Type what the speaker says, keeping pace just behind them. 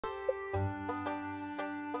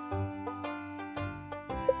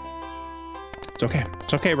It's okay.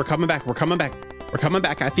 It's okay. We're coming back. We're coming back. We're coming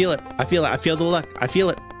back. I feel it. I feel it. I feel the luck. I feel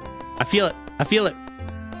it. I feel it. I feel it.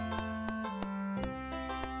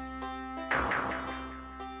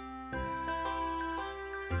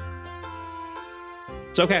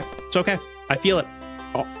 It's okay. It's okay. I feel it.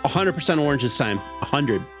 100% orange this time.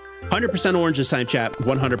 100% orange this time, chat.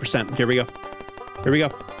 100%. Here we go. Here we go.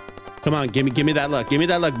 Come on, give me that luck. Give me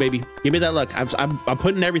that luck, baby. Give me that luck. I'm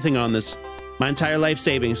putting everything on this. My entire life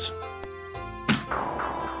savings.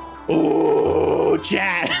 Oh,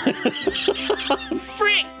 chat.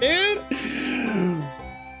 Frick, dude.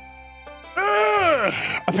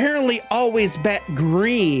 Apparently, always bet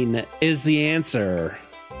green is the answer.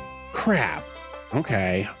 Crap.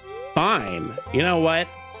 Okay. Fine. You know what?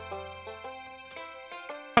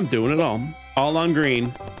 I'm doing it all on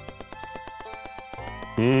green.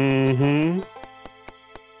 Mm-hmm.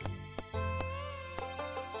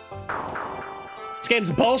 This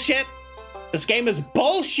game's bullshit. This game is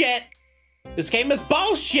bullshit. This game is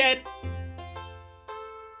bullshit.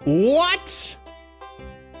 What?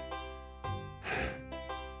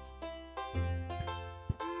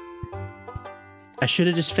 I should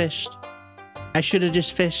have just fished. I should have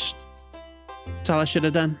just fished. That's all I should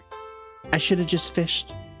have done. I should have just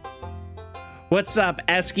fished. What's up,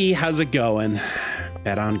 Esky? How's it going?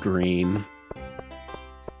 Bet on green.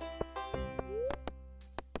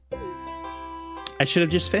 I should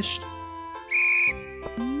have just fished.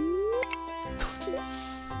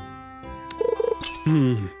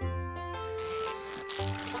 Hmm.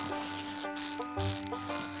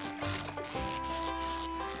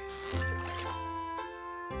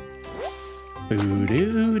 Doo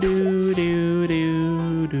doo doo doo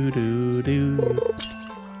doo doo doo doo.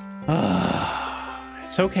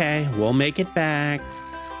 It's okay. We'll make it back.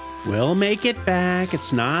 We'll make it back.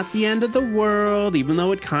 It's not the end of the world, even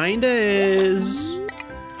though it kinda is.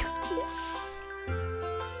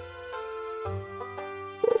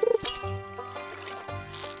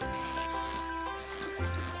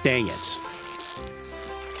 Dang it.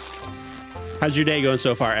 How's your day going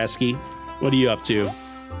so far, Esky? What are you up to?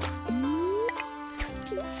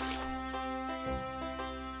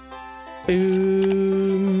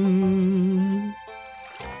 Boom.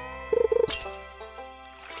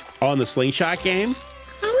 On the slingshot game?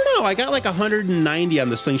 I don't know. I got like 190 on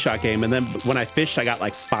the slingshot game, and then when I fished, I got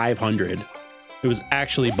like 500. It was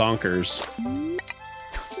actually bonkers.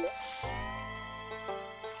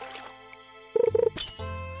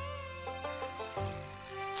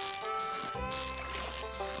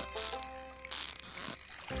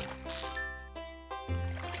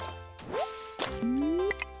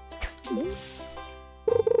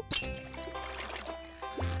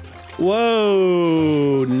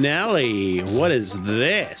 Whoa, Nelly, what is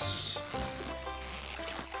this?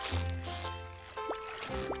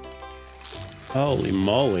 Holy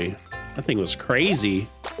moly, that thing was crazy.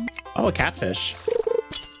 Oh, a catfish.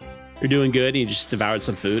 You're doing good and you just devoured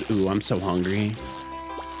some food. Ooh, I'm so hungry.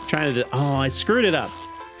 Trying to, oh, I screwed it up.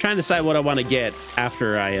 Trying to decide what I want to get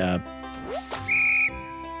after I'm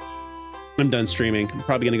done streaming. I'm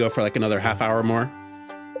probably gonna go for like another half hour more.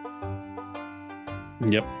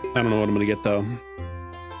 Yep. I don't know what I'm gonna get though.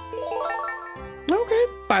 Okay,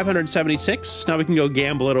 576. Now we can go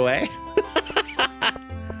gamble it away.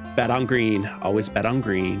 Bet on green. Always bet on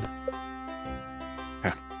green.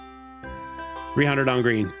 Okay. 300 on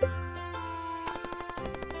green.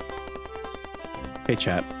 Hey,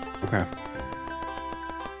 chat. Okay.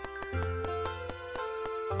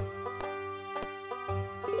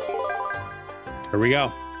 Here we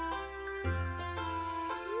go.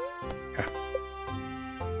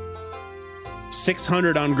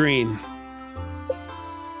 600 on green.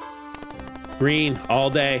 Green all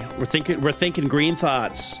day. We're thinking green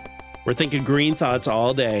thoughts. We're thinking green thoughts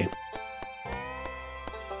all day.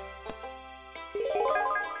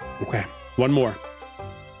 Okay, one more.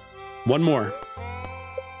 One more.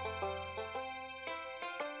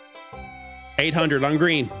 800 on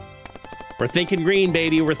green. We're thinking green,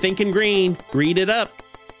 baby. We're thinking green. Read it up.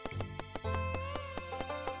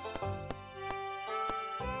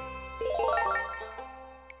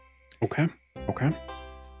 Okay, okay.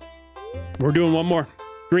 We're doing one more.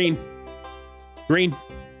 Green. Green.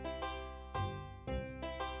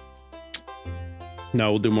 No,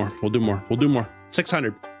 we'll do more. We'll do more. We'll do more.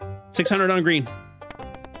 600. 600 on green.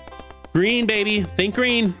 Green, baby. Think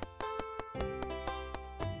green.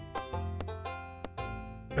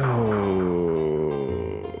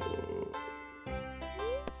 Oh.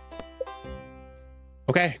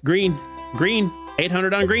 Okay, green. Green.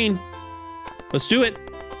 800 on green. Let's do it.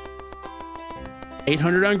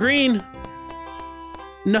 800 on green.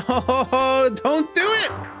 No, don't do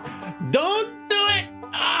it. Don't do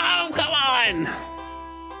in.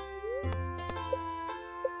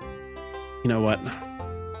 You know what?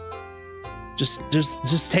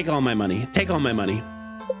 Just take all my money. Take all my money.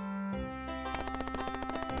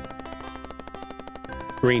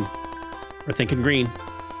 Green. We're thinking green.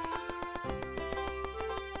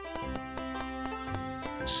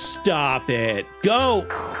 Stop it. Go.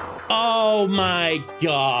 Oh my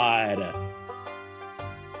God.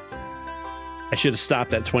 I should have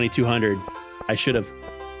stopped at 2,200. I should have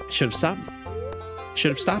stopped.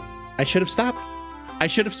 Should have stopped. I should have stopped. I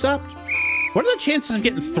should have stopped. What are the chances of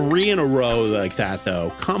getting 3 in a row like that,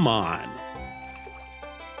 though? Come on.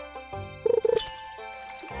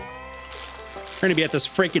 We're gonna be at this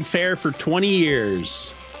freaking fair for 20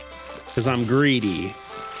 years because I'm greedy.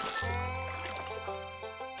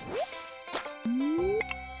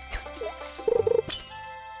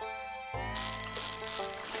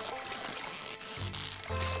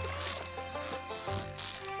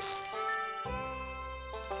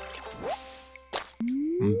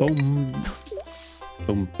 Boom.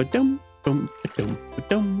 Boom ba-dum. Boom ba-dum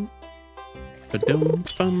ba-dum. Ba-dum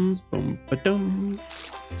bum boom ba-dum.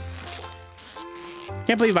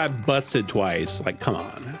 Can't believe I busted twice. Like, come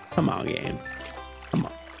on. Come on, game. Come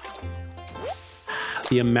on.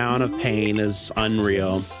 The amount of pain is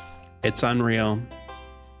unreal. It's unreal.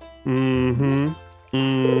 Mm-hmm.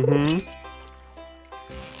 Mm-hmm.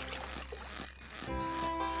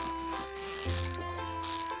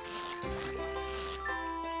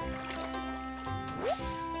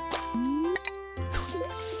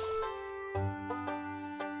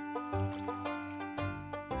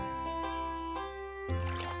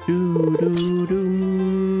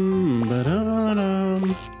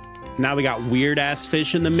 Now we got weird ass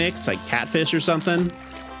fish in the mix, like catfish or something.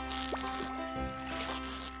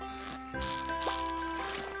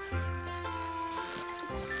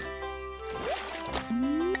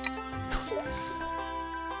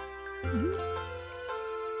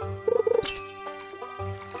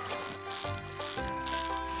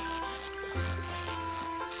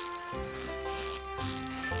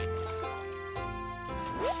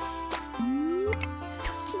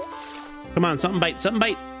 Come on, something bite, something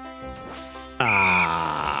bite.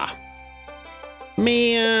 Ah,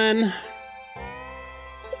 man.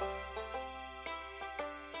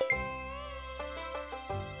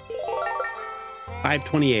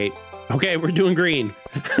 $5.28. Okay, we're doing green.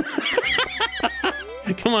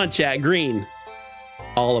 Come on, chat, green.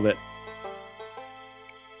 All of it.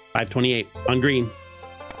 $5.28 on green.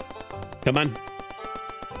 Come on.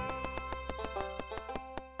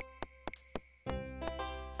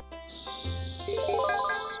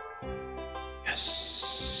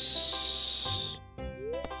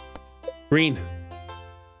 Green.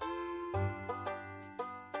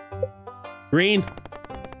 Green.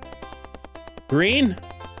 Green.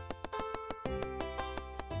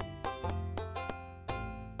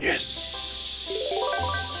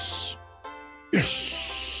 Yes.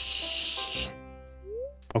 Yes.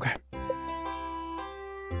 Okay.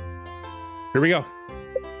 Here we go.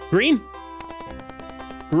 Green.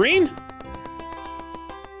 Green.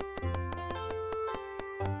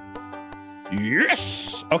 Yes.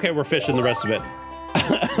 Okay, we're fishing the rest of it.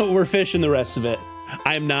 We're fishing the rest of it.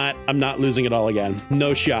 I'm not losing it all again.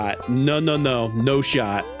 No shot. No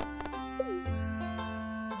shot.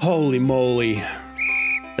 Holy moly.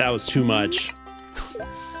 That was too much.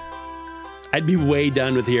 I'd be way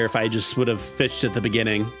done with here if I just would have fished at the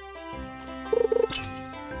beginning.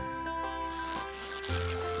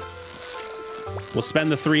 We'll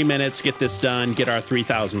spend the 3 minutes, get this done, get our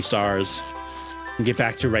 3,000 stars, and get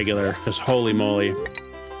back to regular, because holy moly.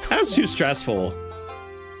 That was too stressful.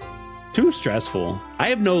 Too stressful. I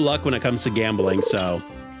have no luck when it comes to gambling, so.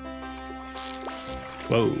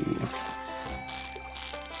 Whoa.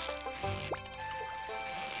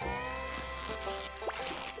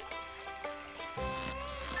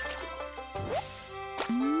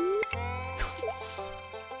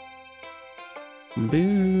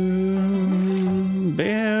 Boom,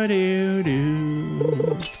 bow, doo,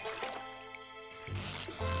 doo.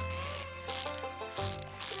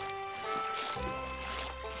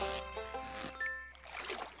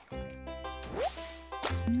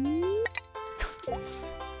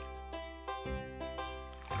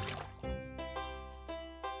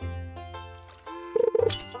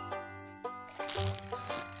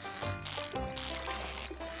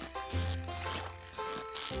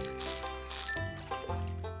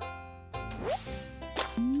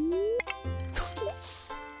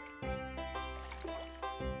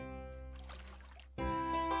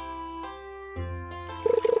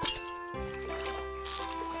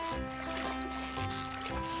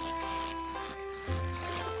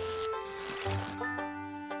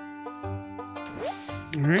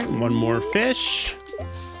 All right, one more fish.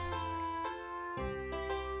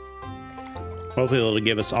 Hopefully it'll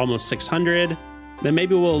give us almost 600. Then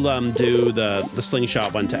maybe we'll do the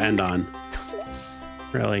slingshot one to end on.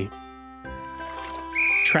 Really?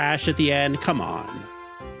 Trash at the end? Come on.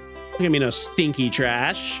 Don't give me no stinky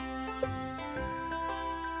trash.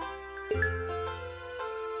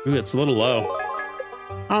 Ooh, it's a little low.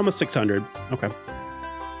 Almost 600. Okay.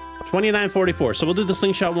 29.44. So we'll do the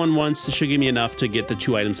slingshot one once. It should give me enough to get the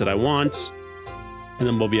 2 items that I want. And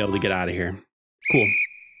then we'll be able to get out of here. Cool.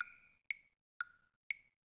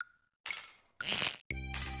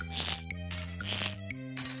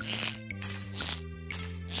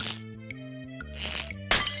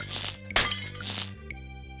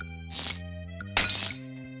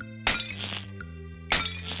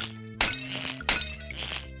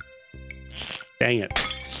 Dang it.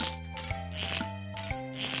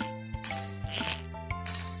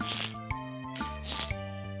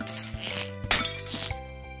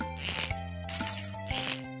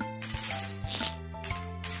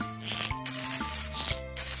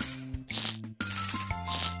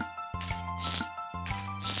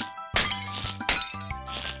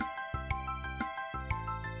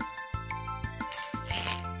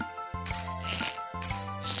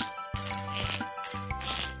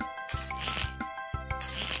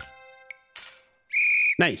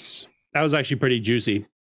 Nice. That was actually pretty juicy.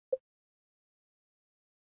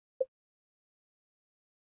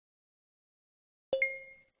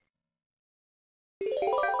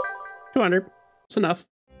 $200. It's enough.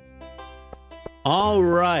 All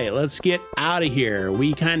right, let's get out of here.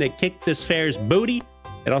 We kind of kicked this fair's booty.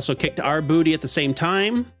 It also kicked our booty at the same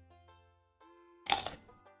time.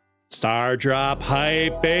 Star drop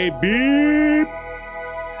hype, baby.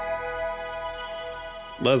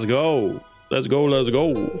 Let's go. Let's go, let's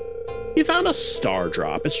go. You found a star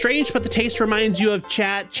drop. It's strange, but the taste reminds you of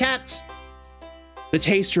chat. Chat. The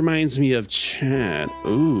taste reminds me of chat.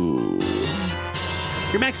 Ooh.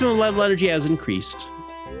 Your maximum level energy has increased.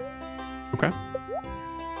 Okay.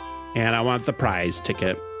 And I want the prize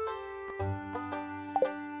ticket.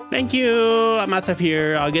 Thank you. I'm out of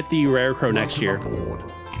here. I'll get the rare crow next year. Aboard,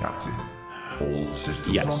 Captain. All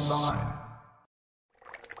systems Yes. online.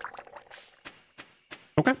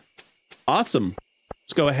 Okay. Awesome.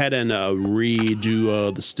 Let's go ahead and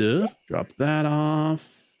redo the stuff. Drop that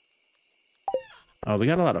off. Oh, we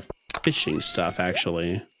got a lot of fishing stuff,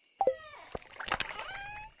 actually.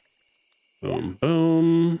 Boom,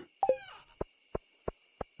 boom.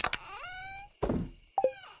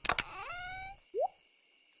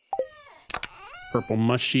 Purple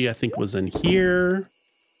mushy, I think, was in here.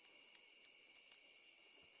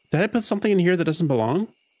 Did I put something in here that doesn't belong?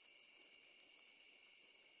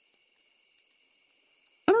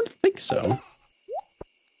 I don't think so.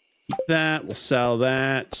 Keep that. We'll sell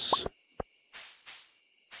that.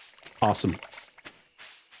 Awesome.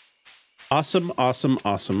 Awesome, awesome,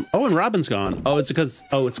 awesome. Oh, and Robin's gone. Oh, it's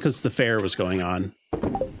because the fair was going on.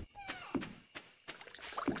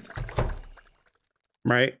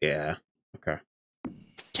 Right? Yeah. Okay.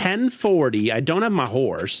 1040. I don't have my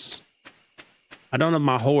horse. I don't have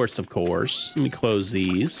my horse, of course. Let me close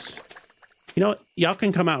these. You know what? Y'all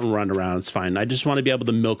can come out and run around. It's fine. I just want to be able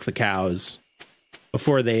to milk the cows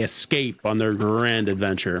before they escape on their grand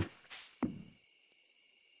adventure.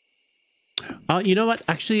 You know what?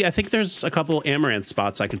 Actually, I think there's a couple amaranth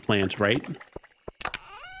spots I could plant, right?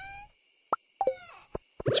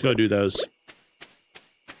 Let's go do those.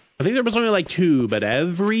 I think there was only like 2, but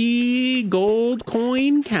every gold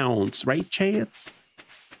coin counts, right, Chance?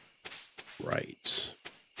 Right.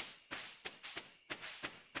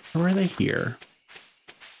 Or are they here?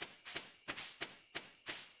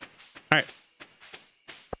 All right.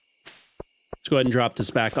 Let's go ahead and drop this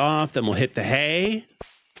back off. Then we'll hit the hay.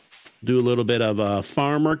 Do a little bit of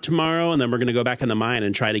farm work tomorrow, and then we're going to go back in the mine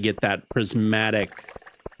and try to get that prismatic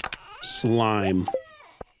slime.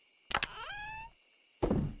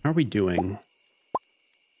 How are we doing?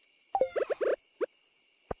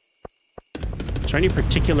 Is there any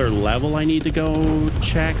particular level I need to go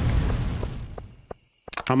check?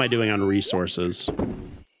 How am I doing on resources?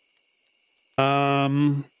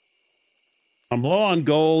 I'm low on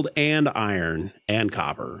gold and iron and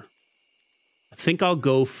copper. I think I'll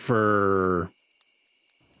go for...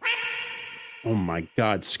 Oh my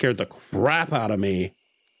God, scared the crap out of me.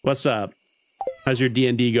 What's up? How's your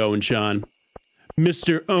D&D going, Sean?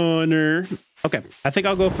 Mr. Honor. Okay, I think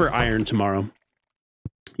I'll go for iron tomorrow.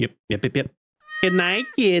 Yep. Good night,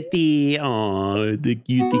 kitty. Oh, the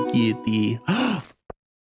cutie kitty.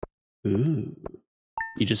 Ooh.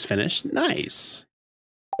 You just finished? Nice.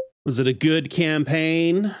 Was it a good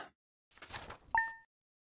campaign?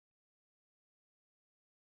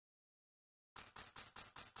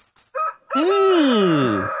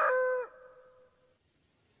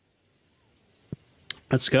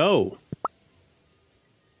 Let's go.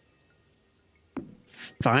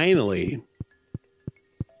 Finally.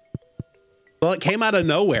 Well, it came out of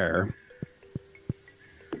nowhere.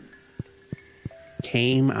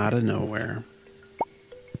 Came out of nowhere.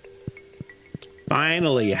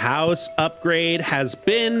 Finally, house upgrade has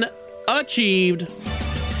been achieved.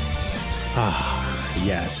 Ah,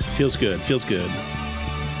 yes. Feels good. Feels good.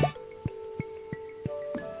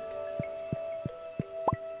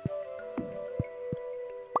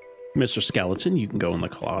 Mr. Skeleton, you can go in the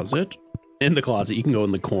closet. In the closet, you can go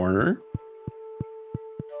in the corner.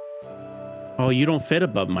 Oh, you don't fit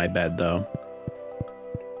above my bed, though.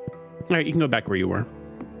 All right, you can go back where you were.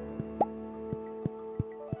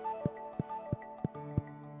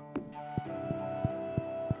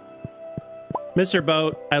 Mr.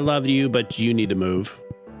 Boat, I love you, but you need to move.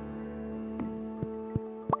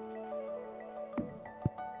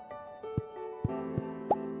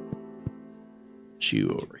 Put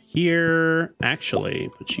you over here. Actually,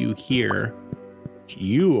 put you here. Put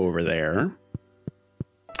you over there.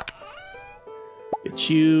 Get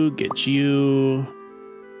you, get you.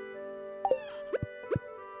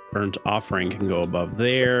 Burnt offering can go above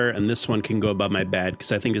there, and this one can go above my bed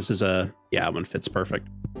because I think this is a, yeah, that one fits perfect.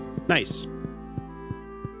 Nice.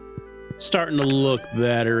 Starting to look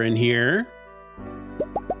better in here.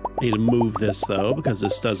 Need to move this though because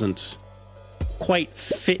this doesn't quite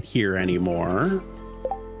fit here anymore.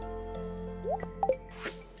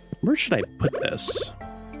 Where should I put this?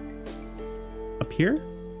 Up here?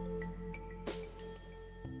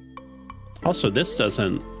 Also, this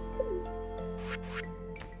doesn't.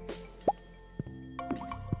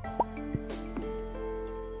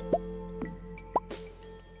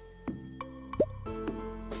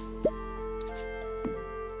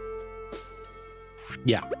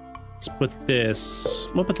 Yeah, let's put this,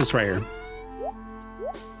 we'll put this right here.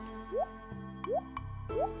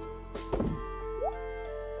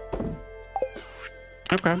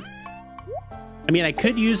 Okay. I mean, I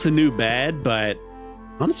could use the new bed, but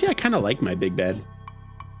honestly, I kind of like my big bed.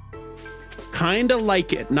 Kind of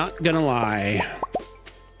like it, not gonna lie.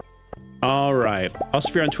 All right. Also,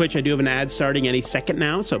 if you're on Twitch, I do have an ad starting any second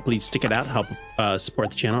now, so please stick it out. Help support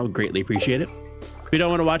the channel. I would greatly appreciate it. If you don't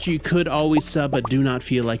want to watch it, you could always sub, but do not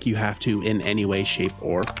feel like you have to in any way, shape,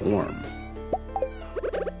 or form.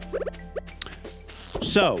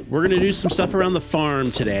 So we're going to do some stuff around the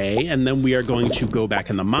farm today, and then we are going to go back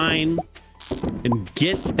in the mine and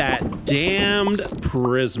get that damned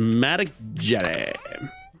prismatic jelly.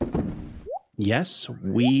 Yes,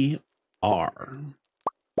 we are.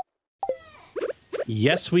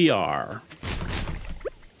 Yes, we are.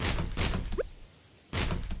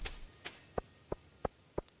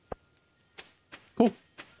 Cool.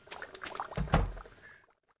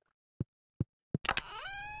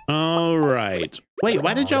 All right. Wait,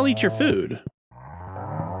 why did y'all eat your food?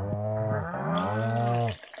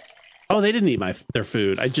 Oh, they didn't eat their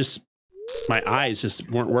food. My eyes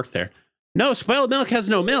just weren't work there. No, spoiled milk has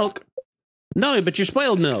no milk. No, but you're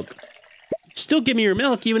spoiled milk. Still give me your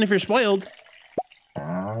milk, even if you're spoiled.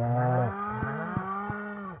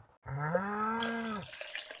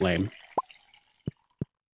 Lame.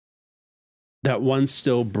 That one's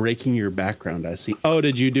still breaking your background, I see. Oh,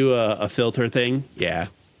 did you do a filter thing? Yeah.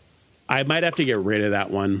 I might have to get rid of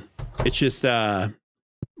that one. It's just, it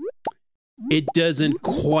doesn't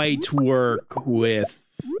quite work with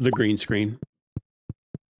the green screen.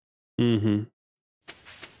 Mm-hmm.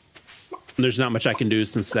 There's not much I can do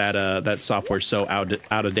since that software's so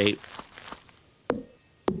out of date.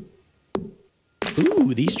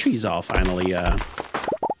 Ooh, these trees all finally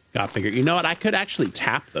got bigger. You know what? I could actually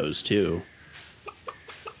tap those too.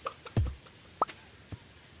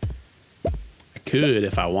 I could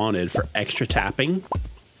if I wanted for extra tapping.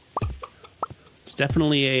 It's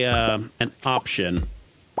definitely a an option.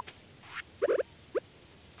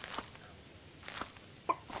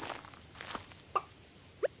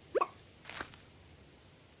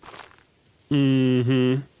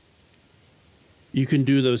 Mm-hmm. You can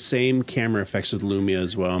do those same camera effects with Lumia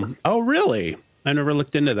as well. Oh, really? I never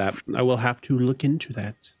looked into that. I will have to look into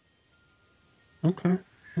that. Okay.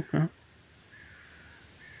 Okay.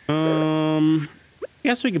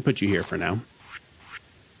 Guess we can put you here for now.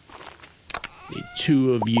 Need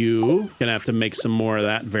two of you. Gonna have to make some more of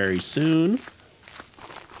that very soon.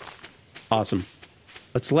 Awesome.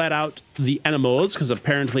 Let's let out the animals because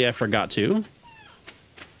apparently I forgot to.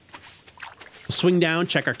 Swing down,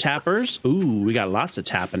 check our tappers. Ooh, we got lots of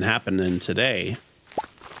tapping happening today.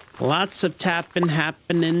 Lots of tapping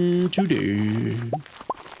happening today.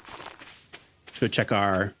 Let's go check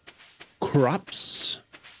our crops.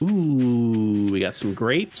 Ooh, we got some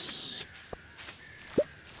grapes.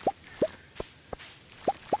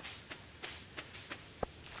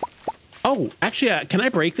 Oh, actually, can I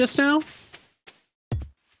break this now?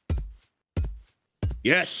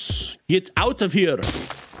 Yes. Get out of here.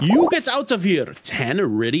 You get out of here. 10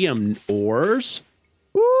 iridium ores.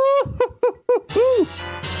 Woo-hoo-hoo-hoo-hoo.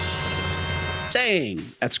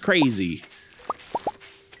 Dang, that's crazy.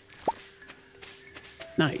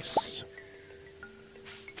 Nice.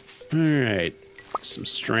 All right. Some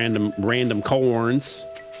random corns.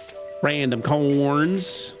 Random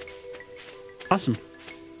corns. Awesome.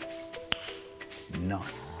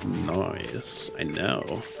 Nice. I know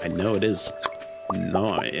it is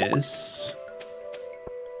nice.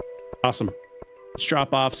 Awesome. Let's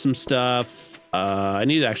drop off some stuff. I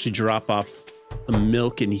need to actually drop off the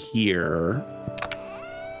milk in here.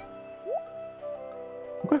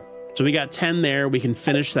 Okay. So we got 10 there. We can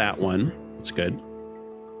finish that one. That's good.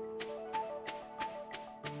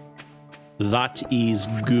 That is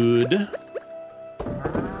good.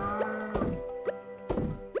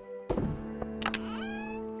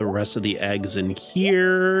 The rest of the eggs in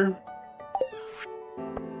here.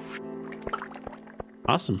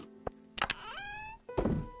 Awesome.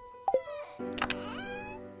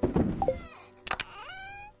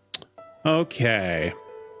 Okay.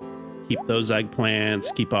 Keep those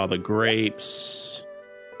eggplants, keep all the grapes.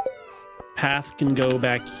 Path can go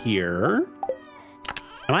back here.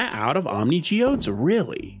 Am I out of Omni geodes?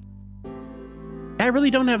 Really? I really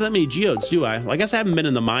don't have that many geodes, do I? Well, I guess I haven't been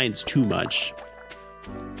in the mines too much.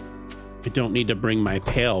 I don't need to bring my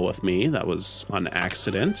pail with me. That was on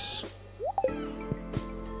accident.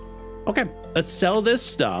 Okay, let's sell this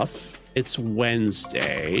stuff. It's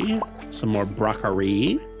Wednesday. Some more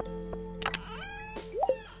broccoli.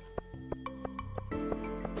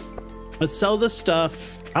 Let's sell this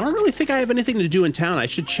stuff. I don't really think I have anything to do in town. I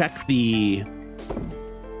should check the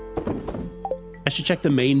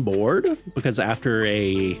main board, because after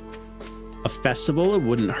a festival, it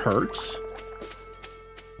wouldn't hurt.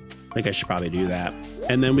 I think I should probably do that.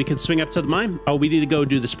 And then we can swing up to the mine. Oh, we need to go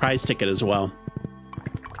do this prize ticket as well.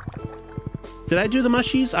 Did I do the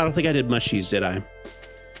mushies? I don't think I did mushies, did I?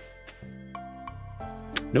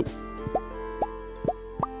 Nope.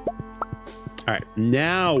 All right,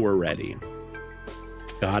 now we're ready.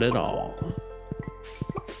 Got it all.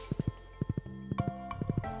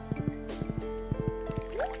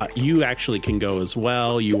 You actually can go as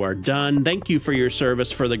well. You are done. Thank you for your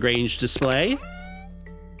service for the Grange display. You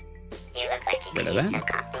look like you Rid of need that. some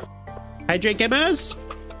coffee. Hydrate, gamers.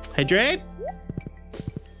 Hydrate.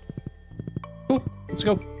 Cool. Let's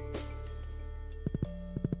go.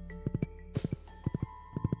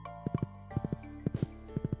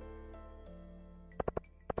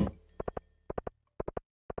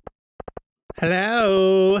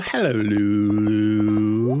 Hello. Hello,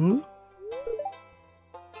 Lulu.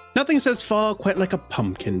 Nothing says fall quite like a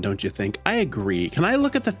pumpkin, don't you think? I agree. Can I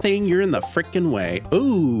look at the thing? You're in the frickin' way.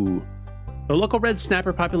 Ooh. The local red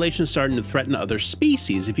snapper population is starting to threaten other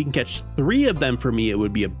species. If you can catch 3 of them for me, it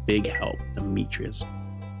would be a big help. Demetrius.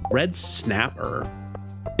 Red snapper.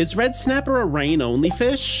 Is red snapper a rain-only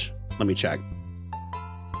fish? Let me check.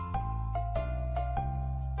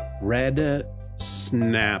 Red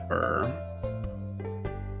snapper.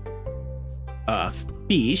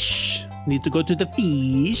 Fish. Need to go to the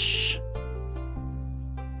fish.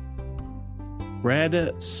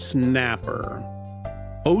 Red snapper.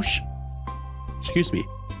 Ocean. Excuse me.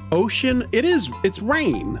 Ocean. It's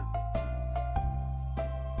rain.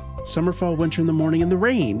 Summer, fall, winter in the morning and the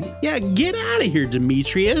rain. Yeah, get out of here,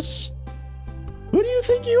 Demetrius. Who do you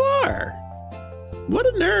think you are? What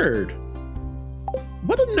a nerd.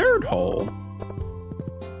 What a nerd hole.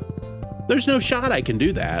 There's no shot I can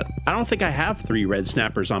do that. I don't think I have 3 red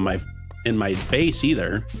snappers on in my base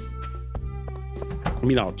either. I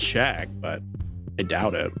mean, I'll check, but I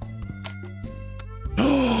doubt it.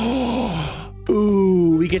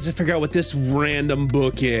 Ooh, we get to figure out what this random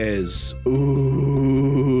book is.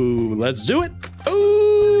 Ooh, let's do it.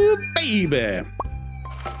 Ooh, baby.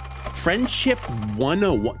 Friendship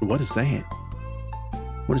 101. What is that?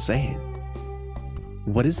 What is that?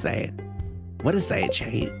 What is that? What is that,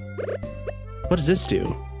 Jay? What does this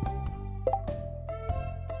do?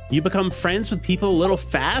 You become friends with people a little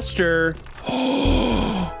faster.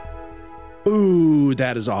 Ooh,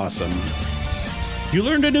 that is awesome. You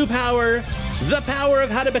learned a new power. The power of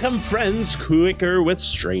how to become friends quicker with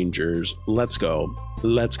strangers. Let's go.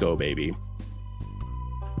 Let's go, baby.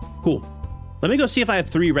 Cool. Let me go see if I have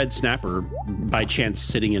 3 red snapper by chance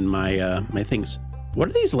sitting in my my things. What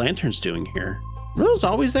are these lanterns doing here? Were those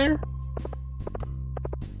always there?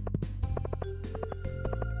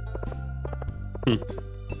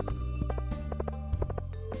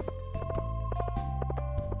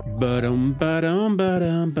 Ba-dum, ba-dum,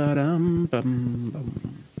 ba-dum, ba-dum, bum,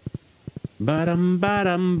 bum. Ba-dum,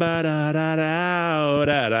 ba-dum,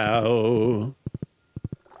 ba-da-da-da-da-da.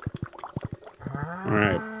 All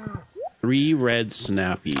right. 3 red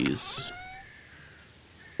snappies.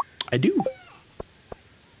 I do.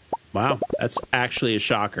 Wow, that's actually a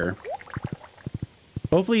shocker.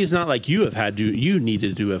 Hopefully he's not like you have had to, you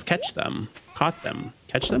needed to have catch them. Caught them.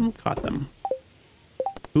 Catch them? Caught them.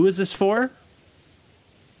 Who is this for?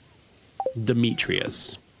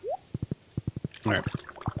 Demetrius. All right.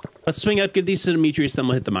 Let's swing up, give these to Demetrius, then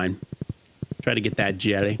we'll hit the mine. Try to get that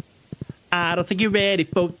jelly. I don't think you're ready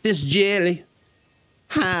for this jelly.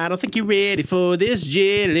 I don't think you're ready for this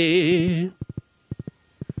jelly.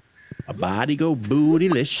 A body go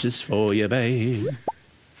bootylicious for you, babe.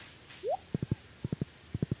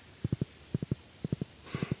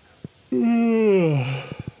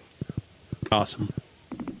 Awesome.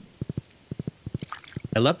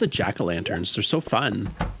 I love the jack-o'-lanterns. They're so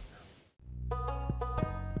fun.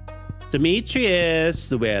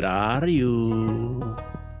 Demetrius, where are you?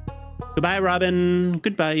 Goodbye, Robin.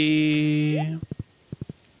 Goodbye. Is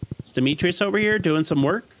Demetrius over here doing some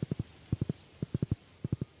work?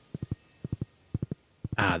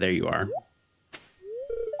 Ah, there you are.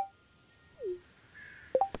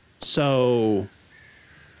 So...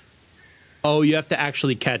 Oh, you have to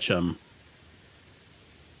actually catch them.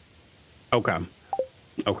 Okay.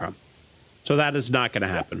 Okay. So that is not going to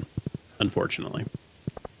happen, unfortunately.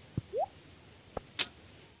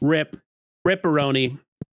 Rip. Ripperoni.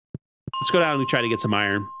 Let's go down and try to get some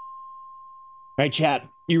iron. All right, chat.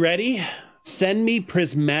 You ready? Send me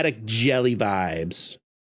prismatic jelly vibes.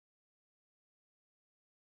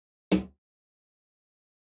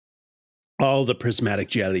 All the prismatic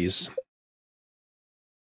jellies.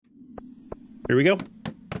 Here we go.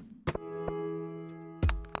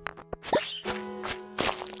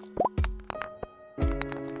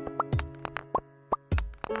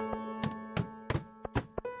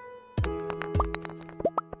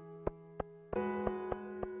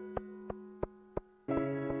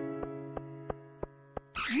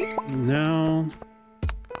 No.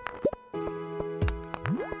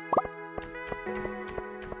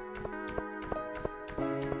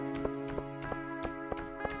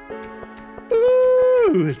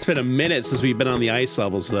 Ooh, it's been a minute since we've been on the ice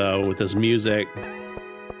levels, though, with this music.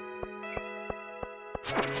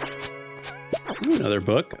 Ooh, another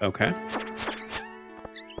book. Okay.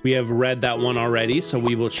 We have read that one already, so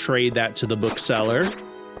we will trade that to the bookseller.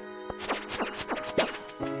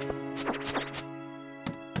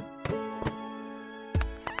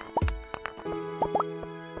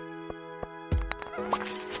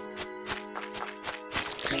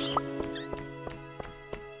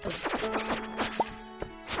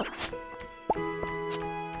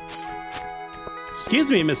 Excuse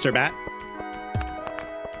me, Mr. Bat.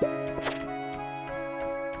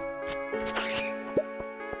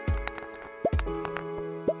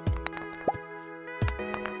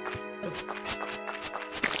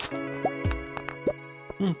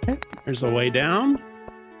 Okay, there's a way down.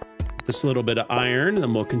 This little bit of iron, and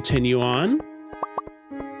then we'll continue on.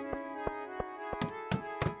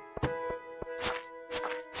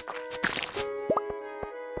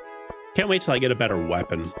 Can't wait till I get a better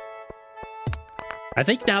weapon. I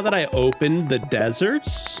think now that I opened the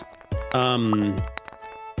deserts,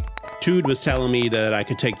 Tude was telling me that I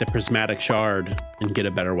could take the prismatic shard and get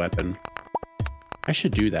a better weapon. I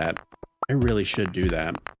should do that. I really should do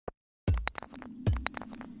that.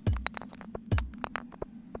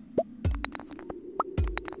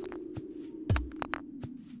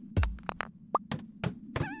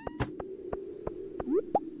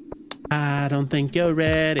 I don't think you're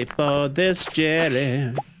ready for this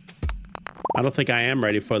jelly. I don't think I am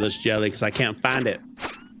ready for this jelly because I can't find it.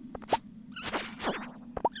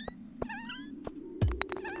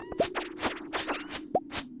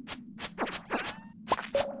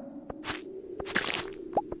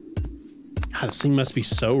 God, this thing must be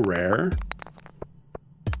so rare.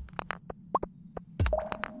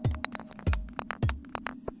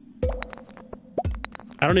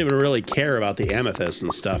 I don't even really care about the amethyst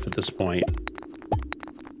and stuff at this point.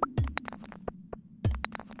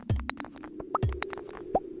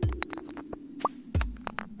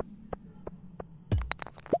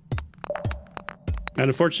 And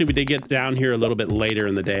unfortunately, we did get down here a little bit later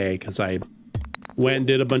in the day because I went and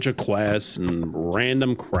did a bunch of quests and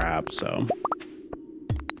random crap. So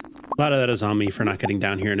a lot of that is on me for not getting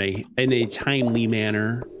down here in a timely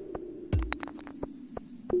manner.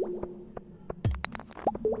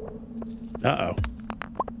 Uh-oh.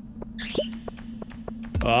 'Cause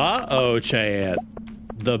Uh-oh, chat.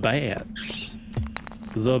 The bats.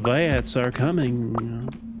 The bats are coming.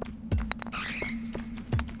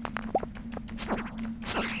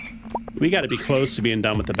 We got to be close to being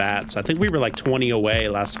done with the bats. I think we were like 20 away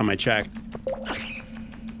last time I checked.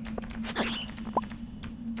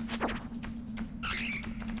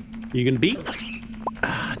 You gonna beat?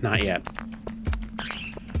 Ah, not yet.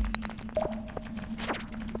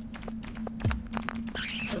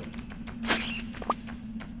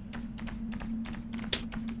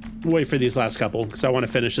 Wait for these last couple because I want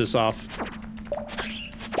to finish this off.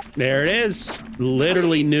 There it is.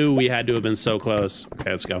 Literally knew we had to have been so close.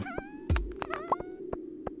 Okay, let's go.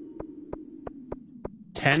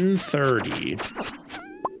 10:30.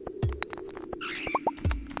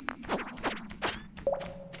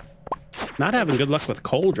 Not having good luck with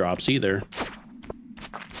coal drops either.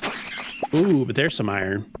 Ooh, but there's some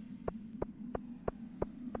iron.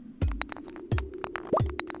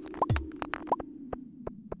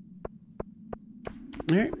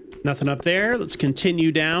 All right, nothing up there. Let's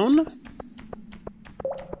continue down.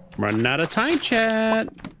 Running out of time, chat.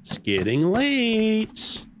 It's getting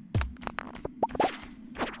late.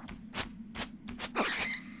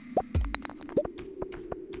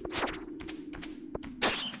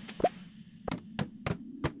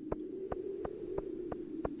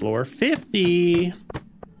 Floor 50.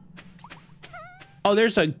 Oh,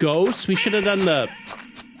 there's a ghost. We should have done the...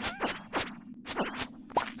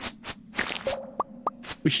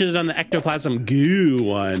 We should have done the ectoplasm goo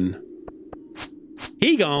one.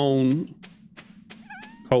 He gone.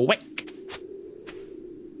 Quick.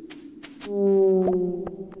 Ooh,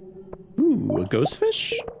 a ghost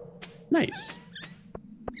fish? Nice.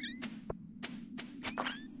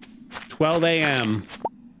 12 a.m.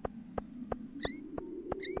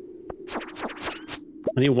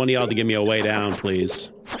 I need one of y'all to give me a way down,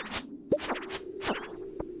 please.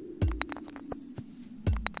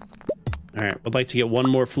 All right, would like to get one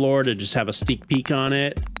more floor to just have a sneak peek on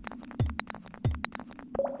it.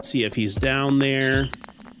 See if he's down there.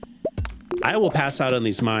 I will pass out on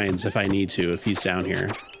these mines if I need to, if he's down here.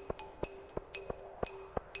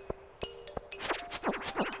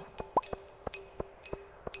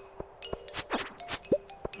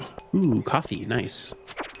 Ooh, coffee, nice.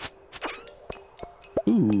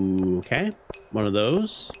 Ooh, okay. One of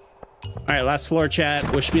those. All right, last floor,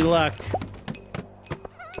 chat. Wish me luck.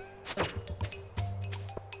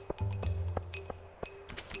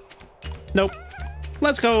 Nope.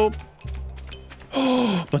 Let's go.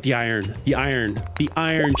 Oh, but the iron,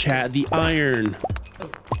 chat, the iron.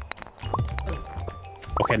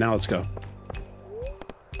 Okay, now let's go.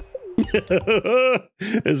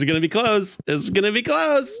 This is gonna be close. This is gonna be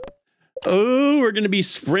close. Oh, we're gonna be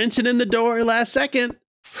sprinting in the door last second.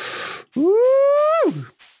 Woo!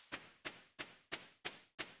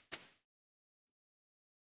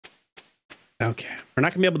 Okay, we're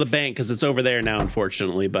not gonna be able to bank because it's over there now,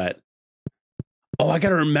 unfortunately, but oh, I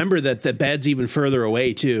gotta remember that the bed's even further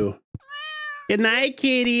away too. Good night,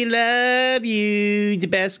 kitty. Love you. The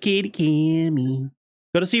best kitty, Cammy.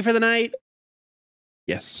 Go to sea for the night?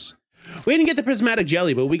 Yes. We didn't get the prismatic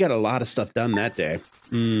jelly, but we got a lot of stuff done that day.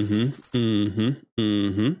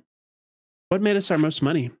 What made us our most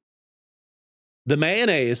money? The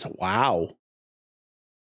mayonnaise. Wow.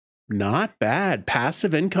 Not bad.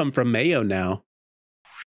 Passive income from mayo now.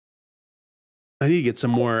 I need to get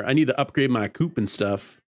some more. I need to upgrade my coop and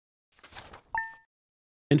stuff.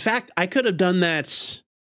 In fact, I could have done that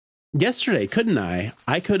yesterday, couldn't I?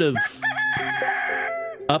 I could have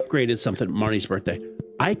upgraded something. Marnie's birthday.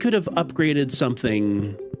 I could have upgraded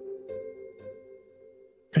something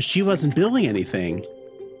because she wasn't building anything.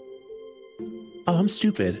 Oh, I'm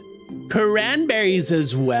stupid. Cranberries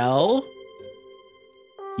as well.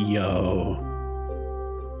 Yo.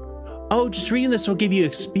 Oh, just reading this will give you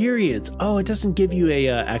experience. Oh, it doesn't give you a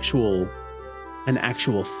an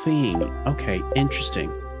actual thing. Okay,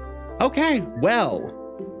 interesting. Okay, well,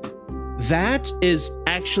 that is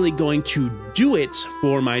actually going to do it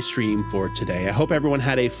for my stream for today. I hope everyone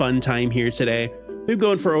had a fun time here today. We've been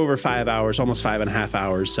going for over 5 hours, almost 5.5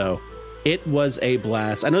 hours, so it was a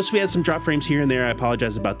blast. I noticed we had some drop frames here and there. I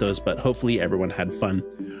apologize about those, but hopefully everyone had fun.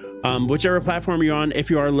 Whichever platform you're on,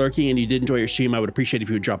 if you are lurking and you did enjoy your stream, I would appreciate if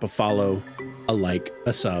you would drop a follow, a like,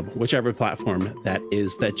 a sub, whichever platform that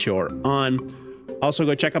is that you're on. Also,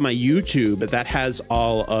 go check out my YouTube. That has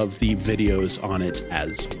all of the videos on it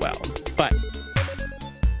as well. But